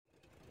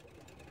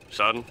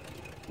Son,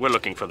 we're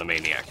looking for the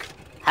maniac.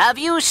 Have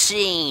you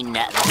seen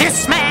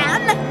this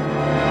man?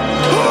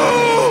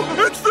 Oh,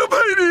 it's the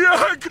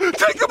maniac!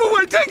 Take him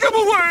away! Take him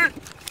away!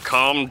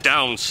 Calm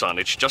down, son.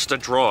 It's just a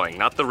drawing,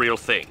 not the real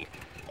thing.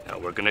 Now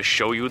we're gonna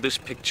show you this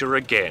picture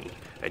again,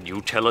 and you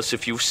tell us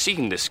if you've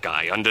seen this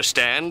guy,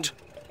 understand?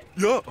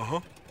 Yeah, uh-huh.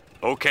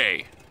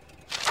 Okay.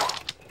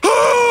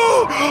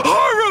 Oh,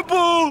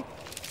 horrible!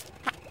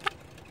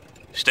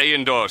 Stay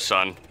indoors,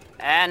 son.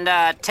 And,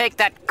 take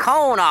that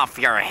cone off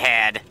your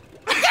head.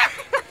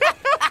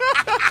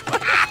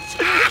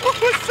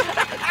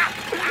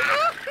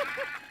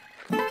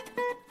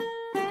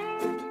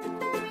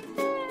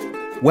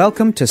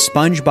 Welcome to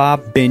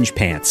SpongeBob Binge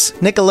Pants.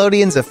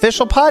 Nickelodeon's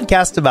official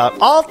podcast about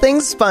all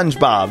things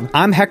SpongeBob.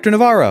 I'm Hector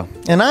Navarro.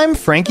 And I'm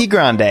Frankie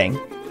Grande.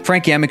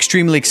 Frankie, I'm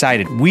extremely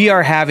excited. We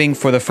are having,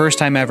 for the first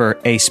time ever,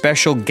 a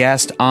special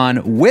guest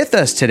on with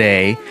us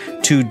today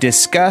to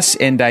discuss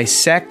and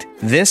dissect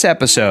this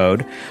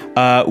episode.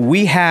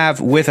 We have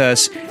with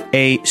us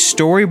a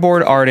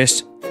storyboard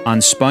artist on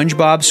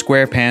SpongeBob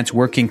SquarePants,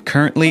 working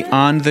currently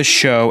on the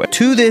show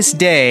to this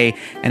day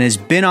and has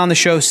been on the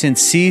show since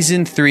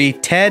season 3.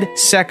 Ted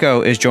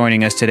Seko is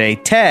joining us today.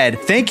 Ted,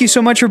 thank you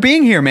so much for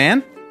being here,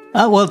 man.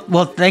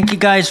 Well, thank you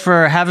guys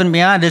for having me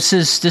on. This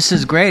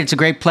is great. It's a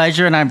great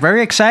pleasure, and I'm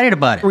very excited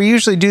about it. We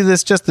usually do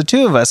this just the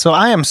two of us, so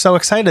I am so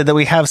excited that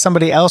we have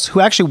somebody else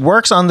who actually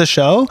works on the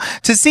show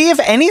to see if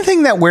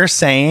anything that we're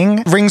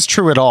saying rings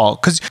true at all.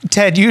 Because,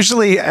 Ted,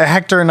 usually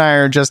Hector and I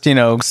are just,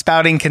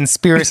 spouting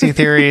conspiracy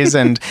theories,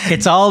 and...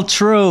 It's all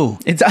true.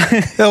 It's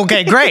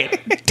okay,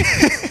 great.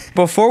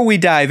 Before we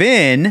dive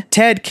in,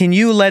 Ted, can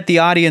you let the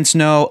audience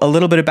know a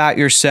little bit about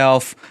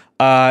yourself,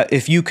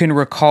 if you can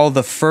recall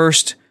the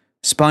first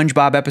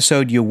SpongeBob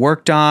episode you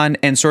worked on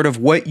and sort of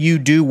what you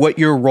do, what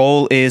your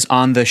role is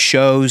on the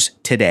shows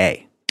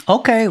today?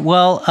 Okay,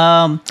 well,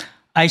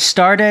 I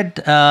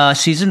started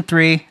season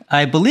 3.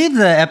 I believe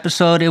the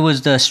episode, it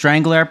was the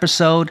Strangler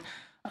episode.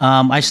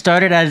 I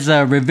started as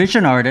a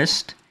revision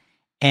artist,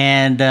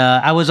 and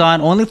I was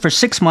on only for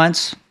 6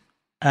 months.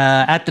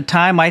 At the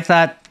time, I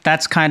thought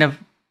that's kind of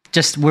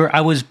just where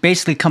I was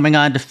basically coming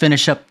on to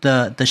finish up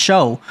the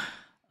show.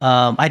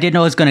 I didn't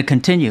know it was going to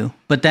continue.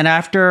 But then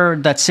after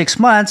that 6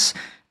 months,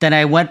 then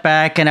I went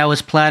back and I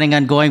was planning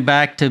on going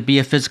back to be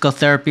a physical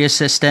therapy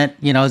assistant.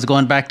 I was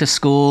going back to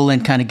school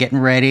and kind of getting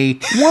ready.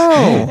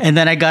 Whoa. And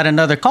then I got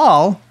another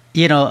call.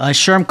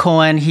 Sherm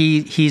Cohen,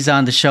 he's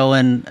on the show,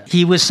 and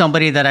he was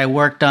somebody that I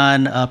worked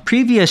on a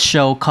previous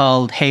show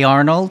called Hey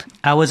Arnold.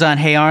 I was on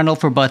Hey Arnold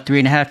for about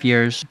 3.5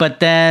 years.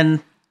 But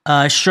then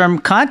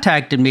Sherm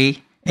contacted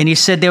me, and he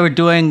said they were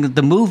doing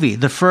the movie,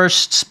 the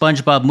first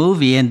SpongeBob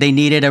movie, and they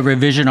needed a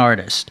revision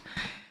artist.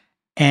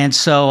 And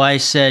so I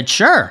said,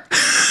 sure.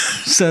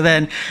 So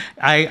then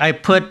I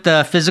put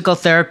the physical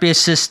therapy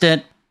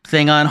assistant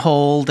thing on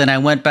hold, and I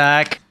went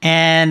back.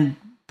 And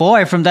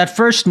boy, from that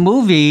first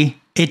movie,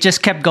 it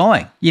just kept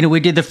going. We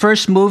did the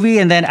first movie,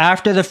 and then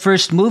after the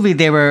first movie,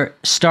 they were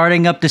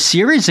starting up the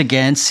series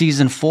again,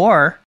 season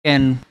 4,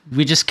 and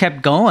we just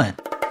kept going.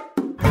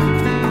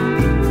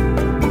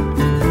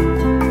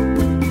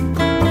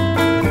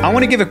 I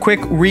want to give a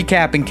quick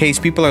recap in case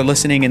people are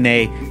listening and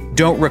they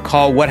don't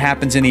recall what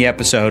happens in the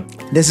episode.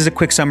 This is a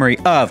quick summary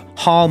of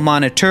Hall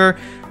Monitor.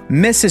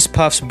 Mrs.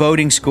 Puff's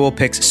boating school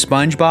picks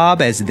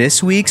SpongeBob as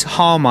this week's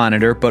hall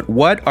monitor, but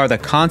what are the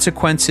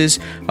consequences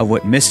of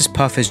what Mrs.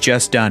 Puff has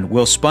just done?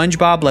 Will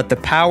SpongeBob let the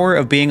power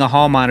of being a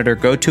hall monitor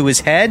go to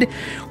his head?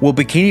 Will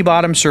Bikini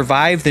Bottom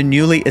survive the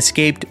newly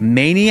escaped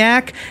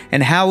maniac?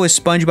 And how is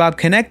SpongeBob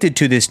connected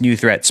to this new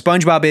threat?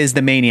 SpongeBob is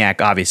the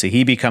maniac, obviously.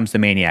 He becomes the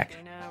maniac.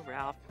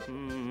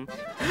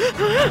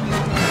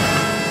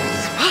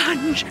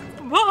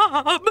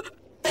 SpongeBob!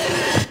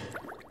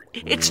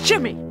 It's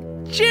Jimmy.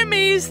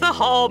 Jimmy's the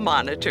hall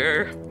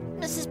monitor.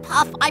 Mrs.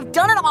 Puff, I've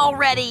done it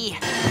already.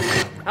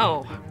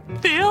 Oh,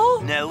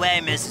 Bill? No way,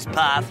 Mrs.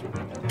 Puff.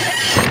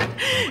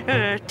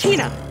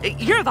 Tina,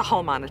 you're the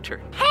hall monitor.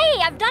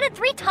 Hey, I've done it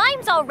 3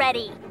 times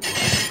already.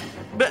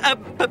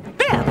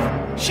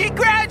 Beth? She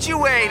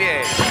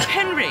graduated!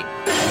 Henry?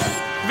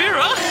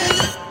 Vera?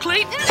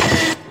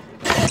 Clayton?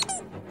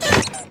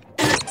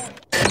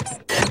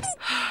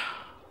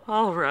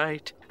 All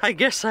right, I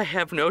guess I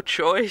have no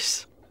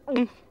choice.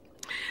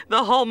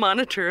 The hall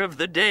monitor of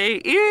the day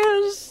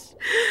is...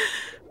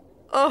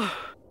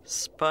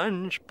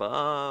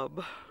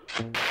 SpongeBob.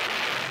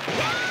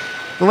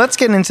 Let's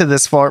get into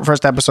this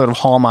first episode of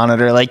Hall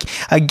Monitor.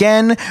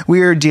 Again,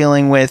 we are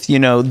dealing with,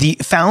 the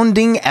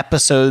founding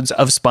episodes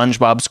of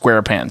SpongeBob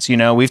SquarePants.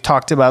 We've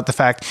talked about the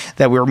fact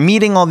that we're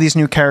meeting all these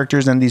new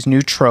characters and these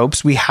new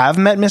tropes. We have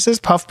met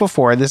Mrs. Puff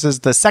before. This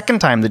is the second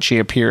time that she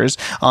appears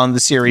on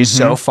the series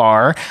so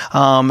far.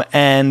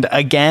 And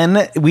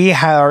again, we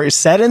are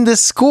set in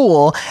this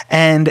school,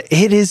 and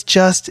it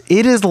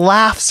is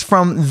laughs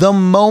from the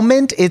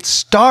moment it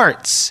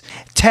starts.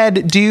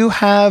 Ted, do you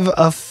have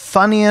a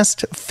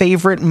funniest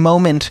favorite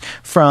moment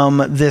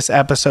from this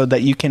episode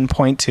that you can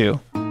point to?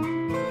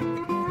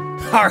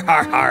 Har,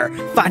 har, har.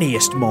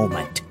 Funniest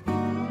moment.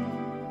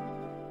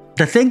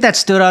 The thing that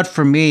stood out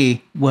for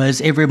me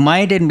was it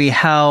reminded me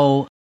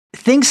how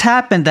things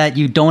happen that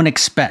you don't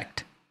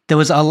expect. There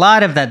was a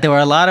lot of that. There were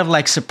a lot of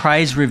like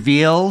surprise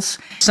reveals.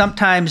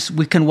 Sometimes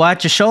we can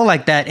watch a show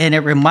like that and it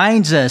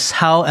reminds us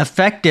how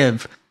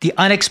effective the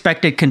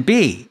unexpected can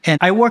be. And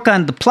I work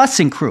on the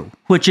plussing crew,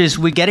 which is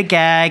we get a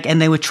gag and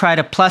then we try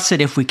to plus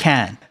it if we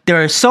can.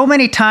 There are so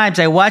many times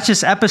I watch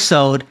this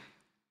episode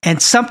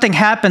and something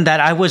happened that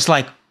I was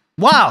like,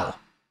 wow,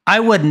 I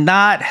would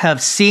not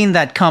have seen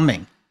that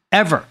coming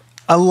ever.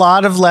 A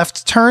lot of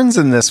left turns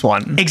in this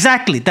one.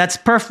 Exactly. That's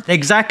perfect.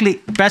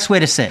 Exactly. Best way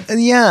to say it.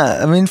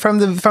 Yeah. I mean, from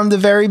the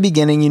very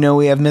beginning,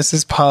 we have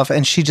Mrs. Puff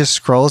and she just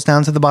scrolls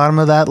down to the bottom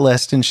of that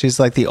list and she's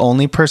like, the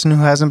only person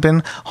who hasn't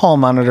been hall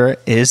monitor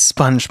is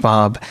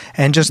SpongeBob.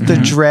 And just the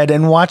dread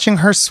and watching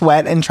her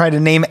sweat and try to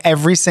name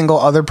every single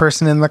other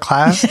person in the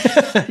class.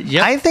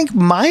 Yep. I think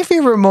my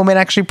favorite moment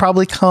actually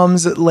probably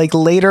comes like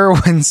later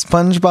when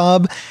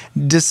SpongeBob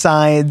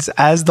decides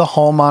as the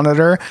hall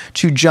monitor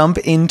to jump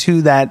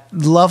into that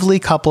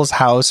lovely couple's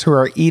house who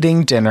are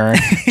eating dinner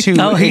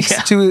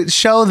to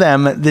show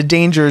them the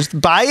dangers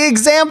by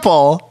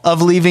example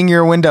of leaving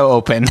your window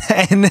open,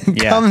 and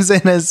comes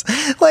in as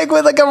like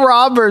with like a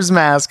robber's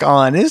mask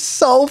on. It's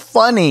so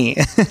funny.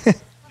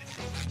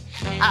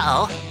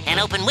 Uh-oh, an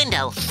open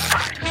window.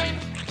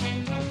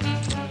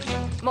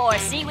 More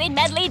seaweed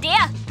medley,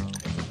 dear?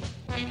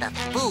 The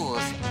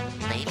fools.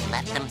 They've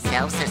left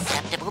themselves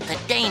susceptible to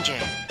danger.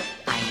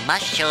 I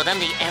must show them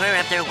the error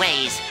of their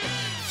ways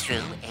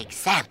through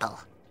example.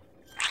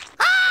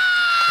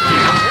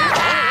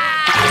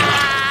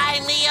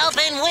 I'm the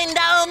open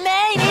window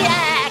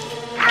maniac!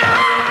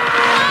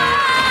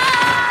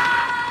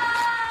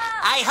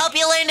 I hope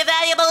you learned a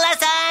valuable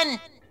lesson!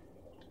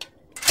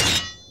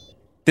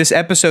 This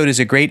episode is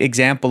a great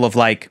example of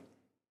like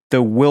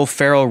the Will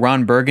Ferrell,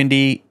 Ron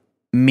Burgundy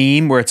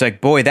meme where it's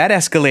like, boy, that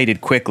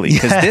escalated quickly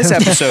because this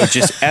episode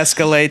just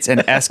escalates and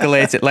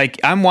escalates. It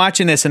like I'm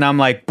watching this and I'm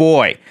like,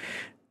 boy,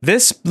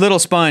 this little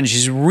sponge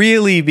has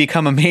really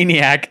become a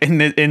maniac in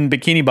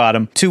Bikini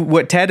Bottom. To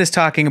what Ted is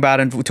talking about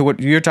and to what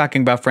you're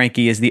talking about,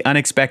 Frankie, is the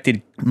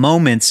unexpected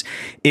moments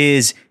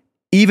is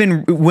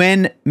even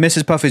when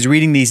Mrs. Puff is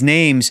reading these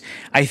names,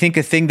 I think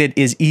a thing that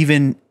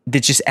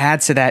just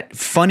adds to that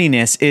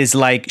funniness is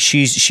like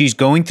she's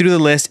going through the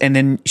list and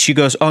then she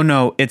goes, oh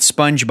no, it's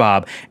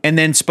SpongeBob. And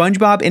then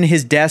SpongeBob in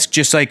his desk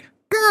just like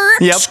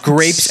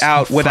scrapes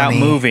out without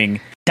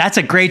moving. That's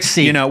a great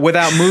scene.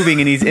 Without moving,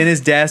 and he's in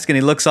his desk and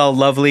he looks all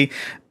lovely.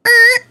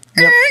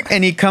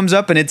 And he comes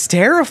up and it's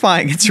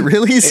terrifying. It's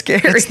really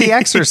scary. It's The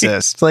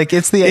Exorcist. Like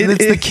it's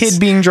the kid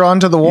being drawn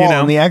to the wall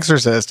in The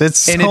Exorcist. It's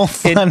so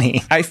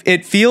funny.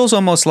 It feels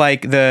almost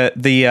like the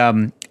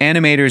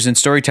animators and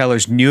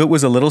storytellers knew it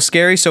was a little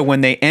scary. So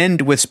when they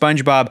end with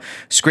SpongeBob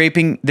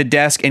scraping the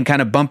desk and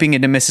kind of bumping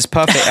into Mrs.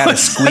 Puff, they add a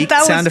squeak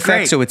sound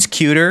effect. So it's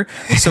cuter.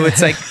 So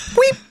it's like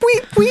weep,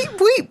 weep, weep,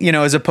 weep,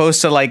 as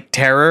opposed to like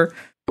terror.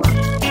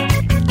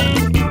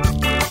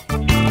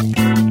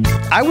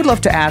 I would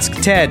love to ask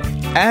Ted,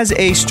 as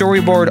a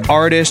storyboard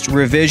artist,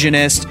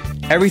 revisionist,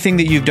 everything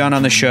that you've done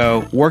on the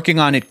show, working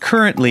on it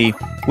currently,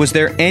 was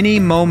there any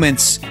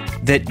moments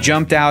that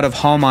jumped out of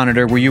Hall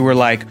Monitor where you were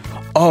like,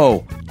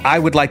 oh, I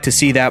would like to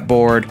see that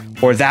board,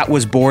 or that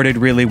was boarded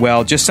really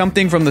well? Just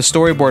something from the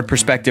storyboard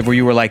perspective where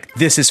you were like,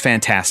 this is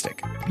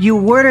fantastic. You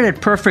worded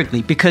it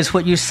perfectly because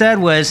what you said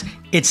was,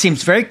 it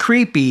seems very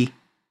creepy,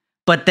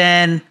 but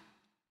then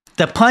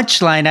the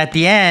punchline at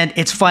the end,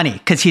 it's funny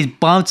because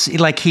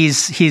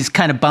he's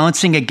kind of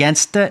bouncing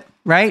against it,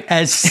 right?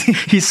 As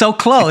he's so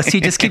close,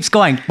 he just keeps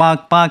going,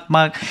 bonk, bonk,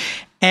 bonk.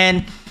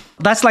 And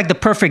that's like the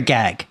perfect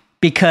gag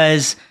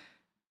because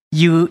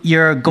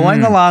you're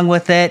going along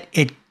with it.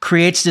 It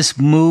creates this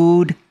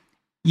mood.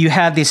 You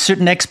have these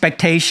certain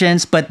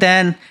expectations, but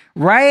then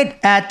right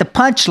at the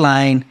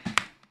punchline,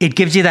 it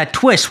gives you that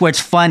twist where it's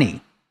funny,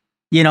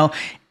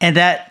 and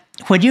that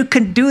when you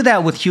can do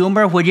that with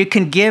humor, when you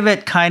can give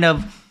it kind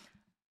of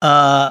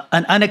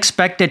an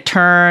unexpected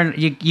turn,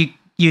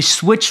 you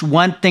switch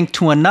one thing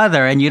to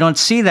another and you don't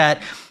see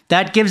that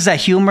gives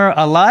that humor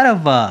a lot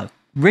of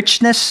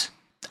richness.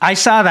 I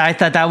saw that. I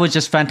thought that was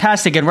just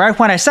fantastic. And right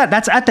when I said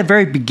that's at the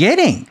very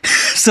beginning.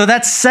 So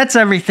that sets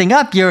everything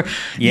up.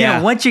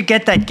 Once you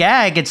get that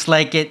gag, it's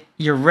like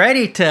you're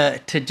ready to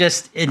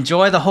just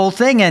enjoy the whole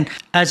thing. And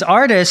as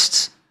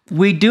artists,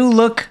 we do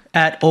look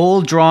at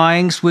old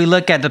drawings. We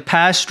look at the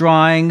past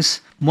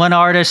drawings. One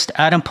artist,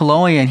 Adam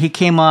Poloian, he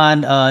came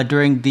on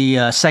during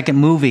the second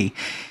movie,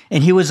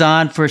 and he was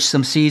on for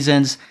some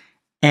seasons.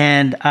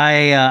 And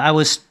I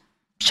was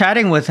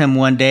chatting with him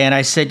one day, and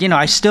I said,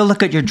 I still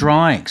look at your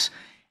drawings.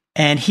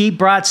 And he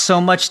brought so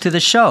much to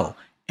the show.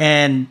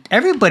 And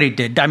everybody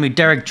did. I mean,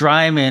 Derek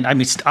Dryman,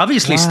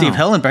 obviously Steve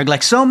Hillenberg,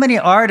 like so many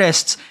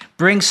artists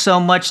bring so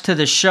much to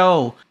the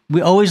show.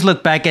 We always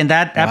look back, and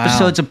that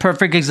episode's a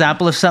perfect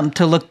example of something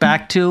to look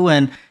back to.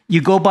 And you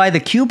go by the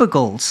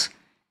cubicles,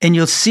 and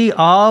you'll see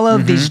all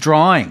of these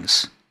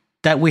drawings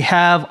that we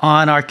have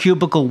on our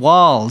cubicle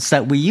walls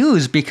that we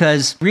use,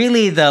 because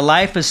really the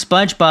life of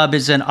SpongeBob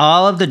is in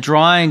all of the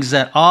drawings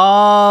that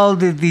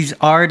these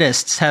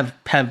artists have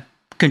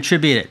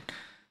contributed.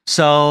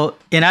 So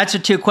in answer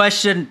to your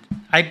question,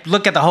 I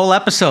look at the whole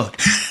episode.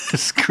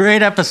 It's a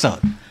great episode.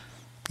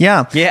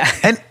 Yeah. Yeah.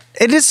 And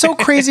it is so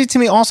crazy to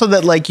me also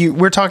that like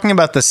we're talking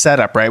about the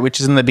setup, right?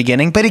 Which is in the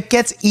beginning, but it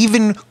gets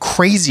even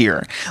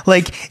crazier.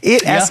 Like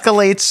it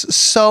escalates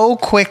so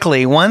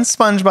quickly. Once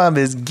SpongeBob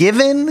is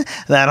given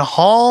that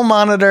hall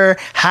monitor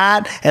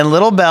hat and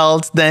little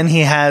belt, then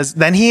he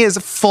is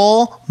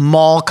full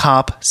mall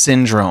cop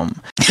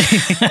syndrome.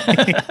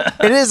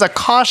 It is a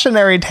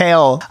cautionary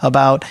tale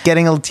about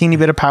getting a teeny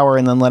bit of power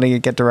and then letting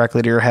it get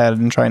directly to your head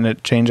and trying to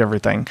change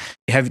everything.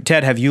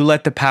 Ted, have you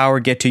let the power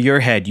get to your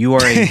head? You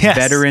are a Yes.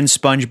 veteran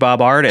SpongeBob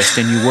artist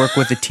and you work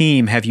with a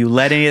team. Have you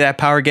let any of that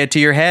power get to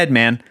your head,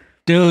 man?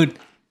 Dude,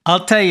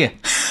 I'll tell you,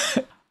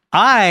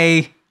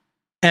 I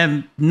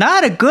am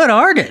not a good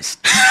artist.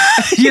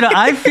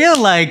 I feel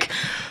like,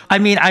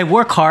 I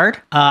work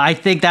hard. I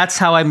think that's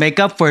how I make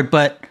up for it.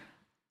 But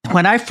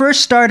when I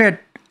first started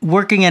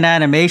working in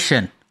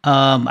animation,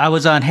 I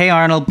was on Hey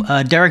Arnold.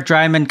 Derek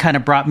Dryman kind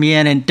of brought me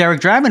in, and Derek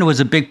Dryman was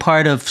a big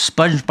part of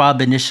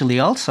SpongeBob initially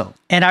also.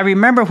 And I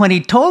remember when he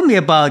told me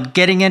about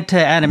getting into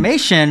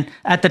animation,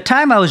 at the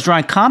time I was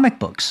drawing comic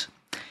books.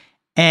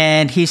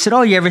 And he said,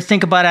 "Oh, you ever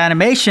think about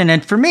animation?"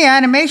 And for me,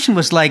 animation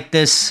was like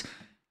this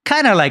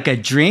kind of like a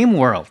dream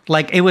world.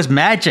 Like it was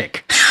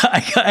magic.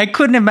 I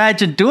couldn't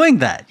imagine doing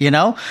that,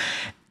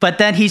 But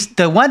then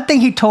the one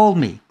thing he told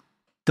me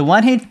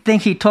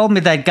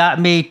that got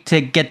me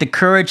to get the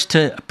courage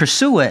to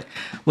pursue it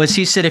was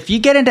he said, if you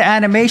get into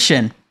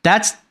animation,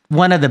 that's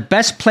one of the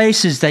best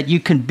places that you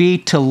can be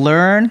to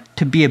learn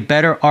to be a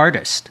better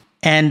artist.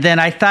 And then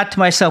I thought to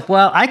myself,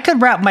 well, I could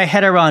wrap my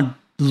head around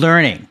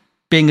learning,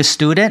 being a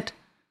student.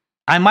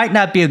 I might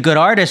not be a good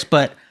artist,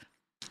 but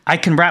I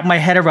can wrap my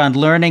head around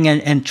learning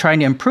and trying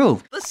to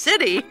improve. The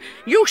city?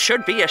 You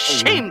should be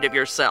ashamed of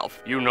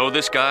yourself. You know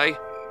this guy?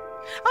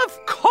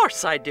 Of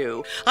course I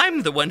do.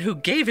 I'm the one who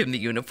gave him the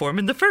uniform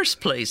in the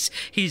first place.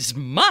 He's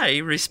my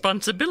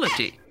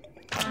responsibility.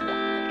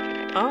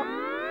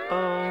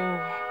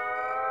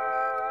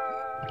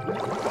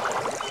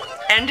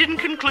 And in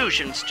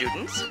conclusion,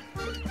 students,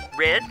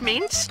 red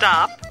means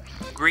stop,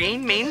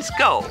 green means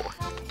go.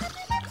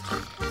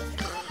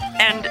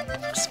 And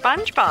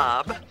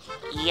SpongeBob,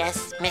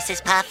 Yes,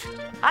 Mrs. Puff?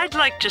 I'd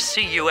like to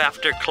see you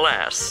after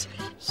class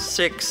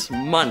 6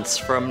 months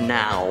from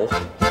now.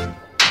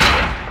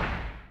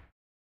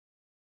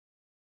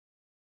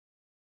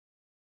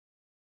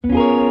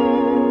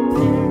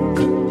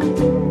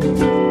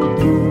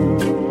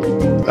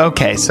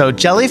 Okay, so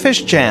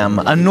Jellyfish Jam.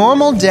 A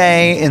normal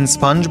day in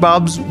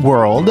SpongeBob's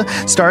world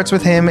starts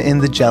with him in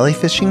the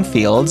jellyfishing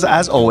fields,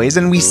 as always,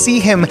 and we see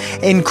him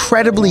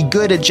incredibly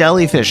good at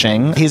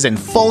jellyfishing. He's in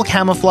full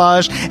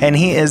camouflage, and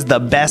he is the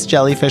best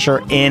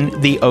jellyfisher in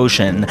the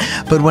ocean.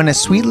 But when a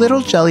sweet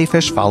little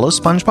jellyfish follows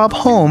SpongeBob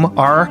home,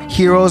 our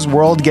hero's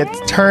world gets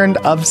turned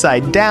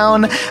upside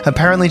down.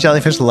 Apparently,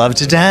 jellyfish love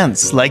to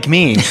dance, like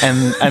me,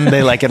 and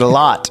they like it a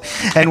lot.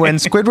 And when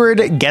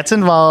Squidward gets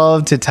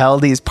involved to tell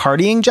these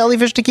partying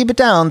jellyfish to keep it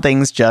down,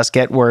 things just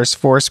get worse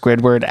for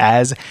Squidward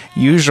as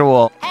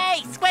usual.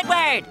 Hey,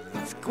 Squidward!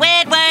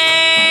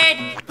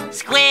 Squidward!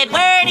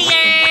 Squidwardier!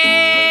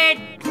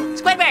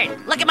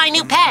 Squidward, look at my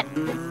new pet!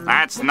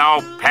 That's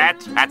no pet.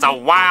 That's a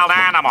wild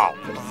animal.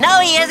 No,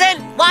 he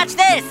isn't! Watch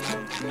this!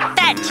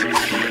 Fetch!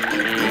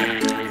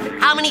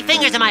 How many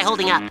fingers am I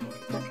holding up?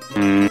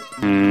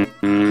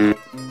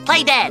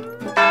 Play dead!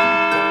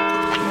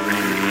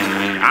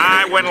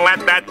 I wouldn't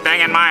let that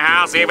thing in my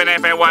house even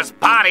if it was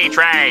potty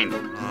trained.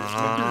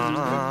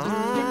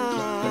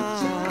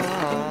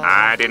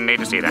 I didn't need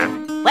to see that.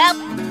 Well,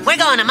 we're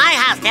going to my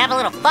house to have a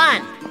little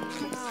fun.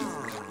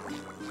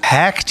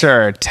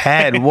 Hector,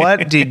 Ted,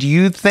 what did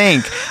you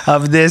think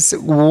of this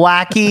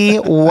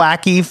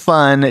wacky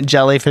fun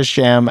Jellyfish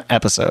Jam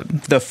episode?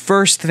 The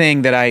first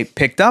thing that I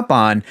picked up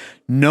on,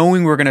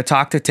 knowing we're going to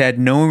talk to Ted,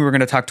 knowing we're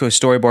going to talk to a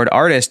storyboard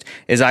artist,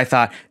 is I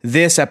thought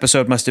this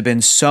episode must have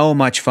been so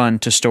much fun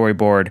to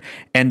storyboard.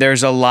 And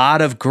there's a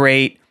lot of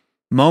great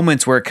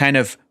moments where it kind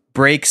of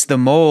breaks the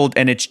mold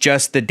and it's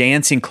just the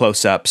dancing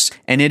close-ups.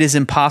 And it is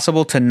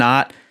impossible to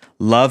not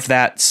love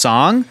that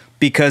song,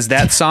 because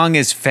that song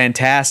is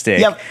fantastic.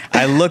 Yep.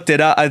 I looked it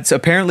up.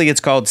 Apparently it's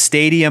called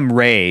Stadium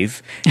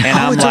Rave. And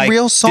I'm it's like, a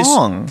real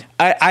song.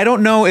 I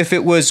don't know if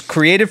it was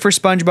created for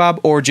SpongeBob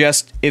or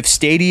just if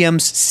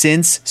stadiums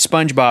since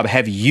SpongeBob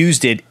have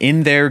used it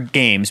in their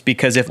games,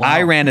 because if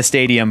I ran a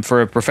stadium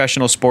for a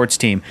professional sports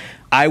team,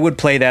 I would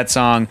play that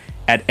song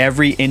at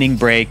every inning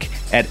break,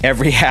 at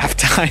every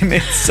halftime.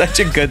 It's such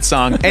a good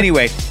song.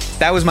 Anyway,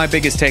 that was my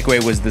biggest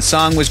takeaway, was the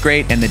song was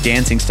great and the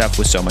dancing stuff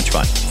was so much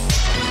fun.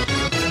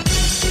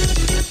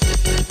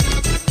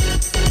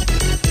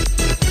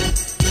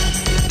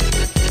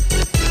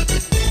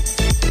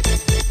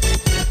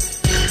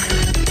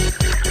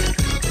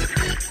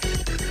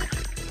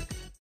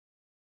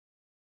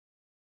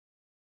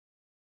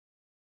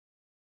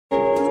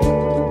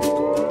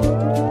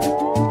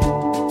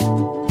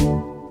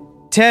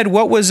 Ted,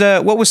 what was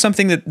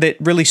something that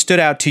really stood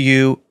out to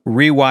you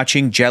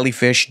rewatching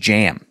Jellyfish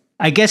Jam?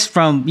 I guess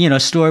from,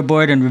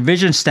 storyboard and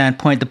revision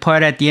standpoint, the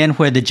part at the end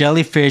where the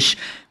jellyfish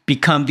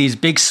become these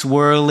big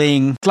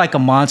swirling, like a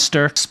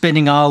monster,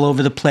 spinning all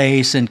over the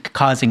place and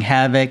causing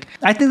havoc.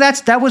 I think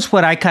that was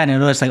what I kind of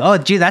noticed. Like, oh,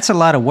 gee, that's a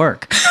lot of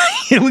work.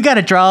 We got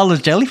to draw all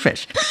those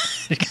jellyfish.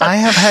 I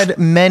have had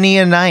many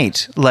a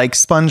night like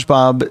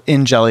SpongeBob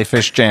in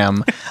Jellyfish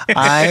Jam.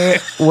 I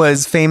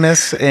was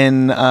famous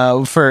in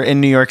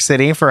New York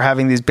City for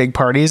having these big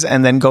parties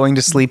and then going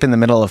to sleep in the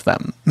middle of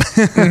them.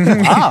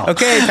 Wow.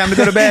 Okay, time to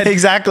go to bed.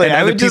 Exactly. And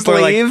I would just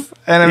leave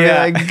and I'd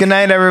be like, good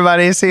night,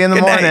 everybody. See you in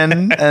the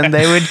morning. And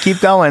they would keep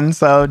going.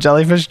 So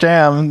Jellyfish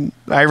Jam,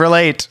 I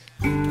relate.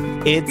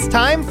 It's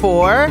time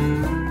for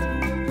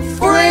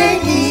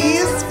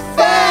Frankie's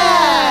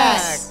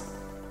Facts.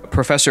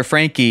 Professor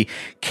Frankie,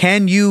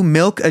 can you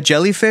milk a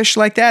jellyfish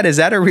like that? Is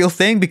that a real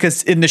thing?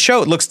 Because in the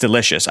show, it looks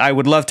delicious. I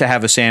would love to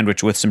have a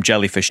sandwich with some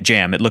jellyfish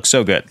jam. It looks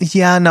so good.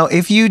 Yeah, no,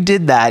 if you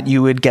did that,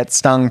 you would get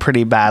stung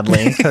pretty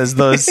badly because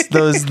those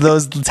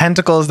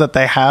tentacles that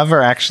they have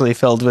are actually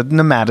filled with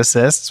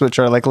nematocysts, which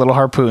are like little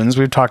harpoons.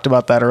 We've talked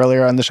about that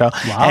earlier on the show.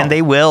 Wow. And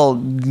they will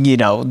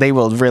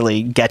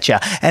really get you.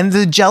 And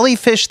the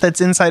jellyfish that's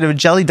inside of a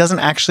jelly doesn't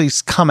actually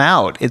come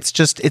out.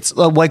 It's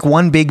like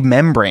one big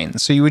membrane.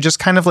 So you would just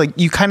kind of like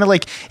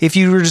if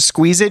you were to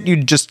squeeze it,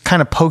 you'd just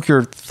kind of poke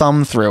your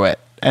thumb through it.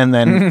 And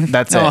then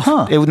that's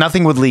it.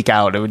 Nothing would leak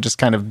out. It would just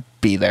kind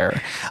of be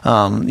there.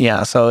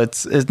 So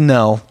it's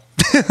no.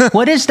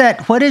 What is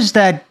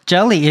that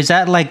jelly? Is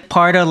that like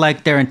part of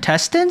like their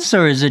intestines,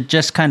 or is it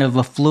just kind of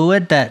a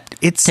fluid that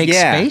takes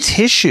space?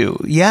 Tissue.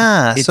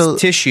 Yeah. It's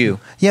tissue.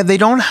 Yeah, they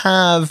don't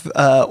have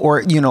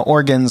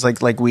organs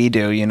like we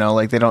do,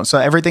 like they don't. So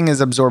everything is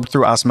absorbed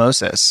through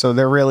osmosis. So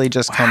they're really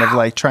just kind of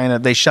like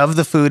they shove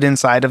the food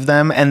inside of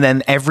them and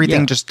then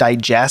everything just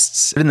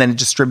digests and then it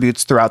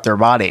distributes throughout their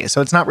body.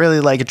 So it's not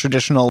really like a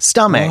traditional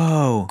stomach.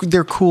 Whoa.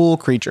 They're cool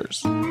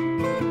creatures.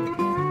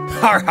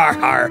 Har, har,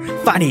 har.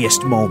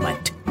 Funniest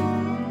moment.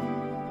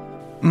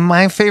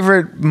 My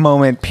favorite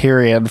moment,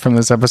 period, from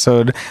this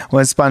episode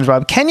was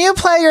SpongeBob. Can you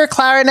play your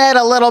clarinet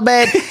a little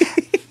bit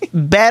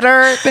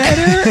better?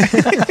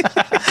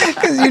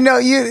 Because,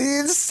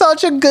 it's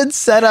such a good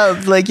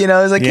setup. Like,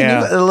 it's like,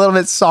 can you a little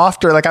bit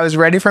softer? Like, I was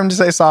ready for him to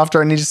say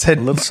softer, and he just said,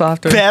 a little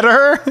softer.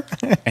 Better?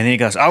 And then he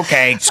goes,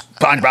 okay,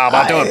 SpongeBob,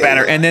 I'll do it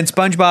better. And then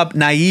SpongeBob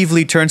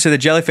naively turns to the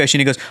jellyfish,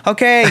 and he goes,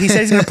 okay, he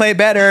says he's going to play it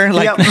better.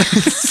 Like,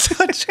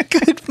 such a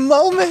good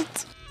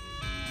moment.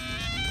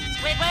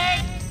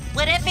 Squidward,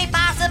 would it be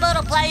possible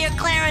to play your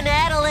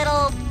clarinet a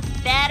little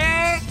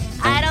better?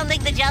 I don't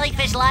think the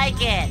jellyfish like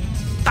it.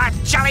 The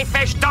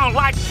jellyfish don't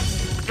like...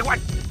 What?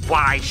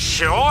 Why,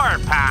 sure,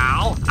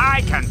 pal.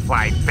 I can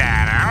play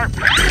better.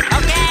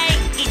 Okay,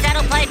 he said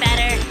he'll play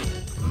better.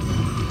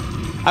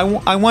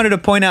 I wanted to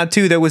point out,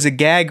 too, there was a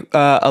gag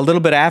a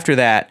little bit after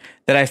that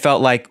I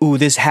felt like, ooh,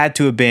 this had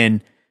to have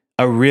been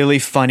a really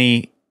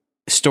funny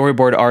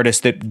storyboard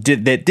artist that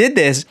did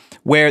this,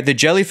 where the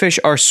jellyfish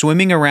are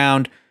swimming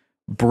around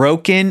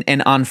broken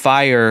and on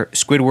fire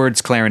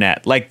Squidward's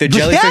clarinet. Like the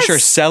jellyfish are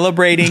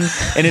celebrating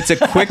and it's a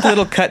quick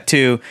little cut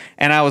to,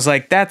 and I was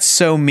like, that's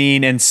so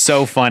mean and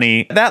so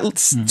funny. That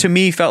to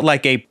me felt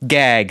like a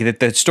gag that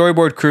the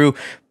storyboard crew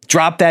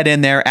dropped that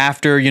in there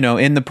after,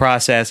 in the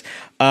process.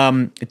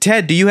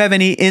 Ted, do you have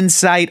any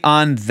insight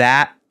on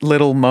that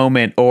little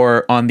moment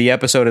or on the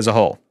episode as a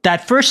whole?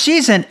 That first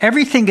season,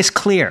 everything is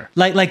clear.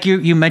 Like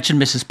you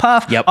mentioned Mrs.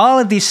 Puff. Yep. All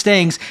of these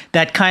things,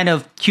 that kind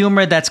of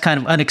humor that's kind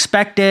of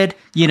unexpected.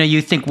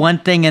 You think one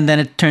thing and then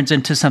it turns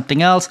into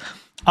something else.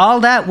 All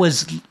that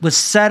was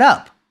set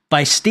up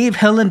by Steve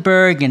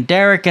Hillenburg and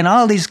Derek and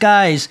all these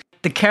guys.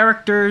 The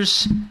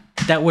characters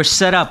that were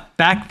set up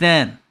back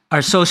then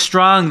are so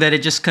strong that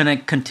it just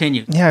couldn't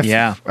continue.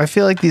 Yeah. I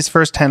feel like these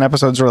first 10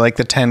 episodes were like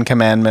the 10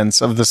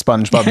 commandments of the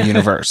SpongeBob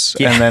universe.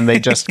 And then they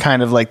just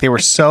kind of like, they were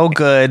so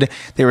good,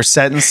 they were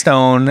set in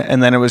stone,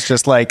 and then it was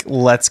just like,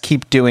 let's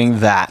keep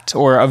doing that,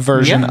 or a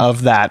version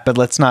of that, but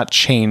let's not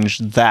change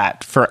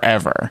that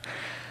forever.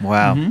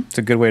 Wow. It's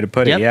a good way to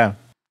put it, yeah.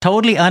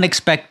 Totally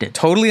unexpected.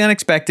 Totally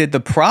unexpected. The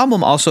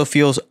problem also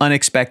feels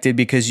unexpected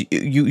because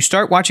you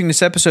start watching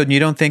this episode and you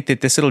don't think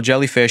that this little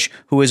jellyfish,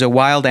 who is a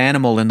wild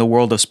animal in the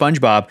world of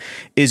SpongeBob,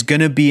 is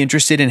going to be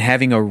interested in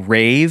having a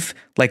rave,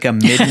 like a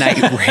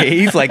midnight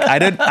rave. Like I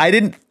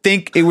didn't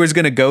think it was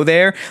going to go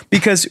there,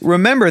 because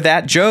remember,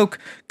 that joke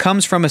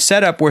comes from a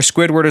setup where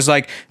Squidward is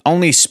like,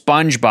 only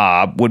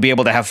SpongeBob would be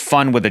able to have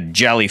fun with a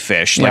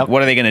jellyfish. Like,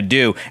 what are they going to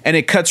do? And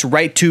it cuts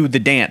right to the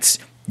dance.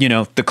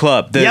 The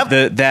club,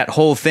 that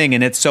whole thing,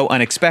 and it's so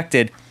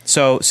unexpected.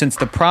 So since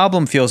the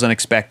problem feels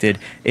unexpected,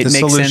 it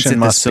makes sense that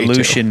the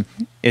solution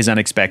is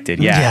unexpected.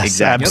 Yeah, yes,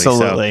 exactly.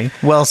 Absolutely.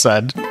 So, well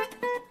said.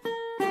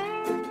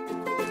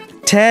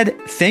 Ted,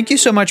 thank you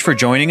so much for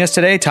joining us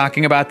today,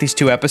 talking about these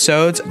 2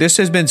 episodes. This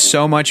has been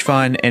so much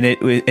fun, and it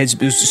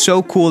was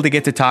so cool to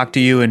get to talk to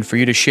you and for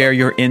you to share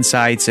your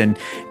insights and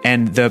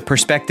the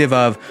perspective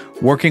of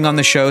working on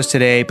the shows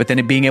today, but then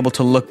it being able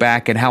to look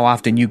back and how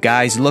often you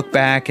guys look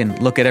back and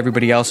look at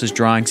everybody else's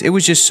drawings. It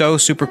was just so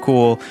super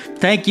cool.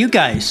 Thank you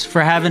guys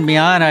for having me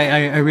on.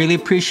 I really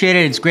appreciate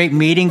it. It's great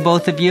meeting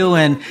both of you,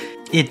 and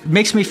it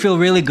makes me feel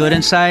really good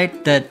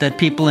inside that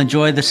people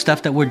enjoy the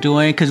stuff that we're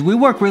doing, because we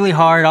work really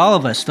hard, all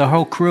of us, the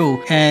whole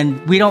crew, and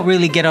we don't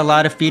really get a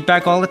lot of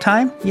feedback all the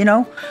time, you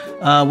know?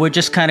 We're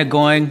just kind of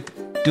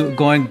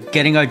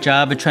getting our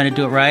job and trying to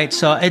do it right.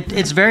 So it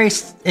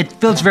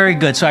feels very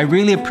good. So I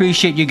really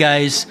appreciate you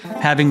guys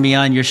having me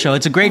on your show.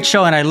 It's a great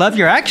show, and I love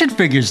your action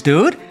figures,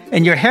 dude.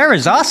 And your hair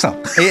is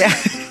awesome. Yeah.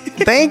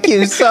 Thank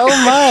you so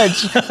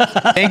much.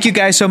 Thank you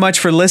guys so much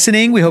for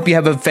listening. We hope you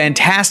have a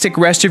fantastic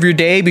rest of your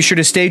day. Be sure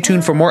to stay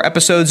tuned for more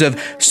episodes of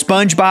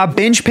SpongeBob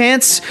Binge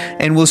Pants,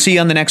 and we'll see you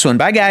on the next one.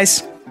 Bye,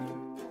 guys.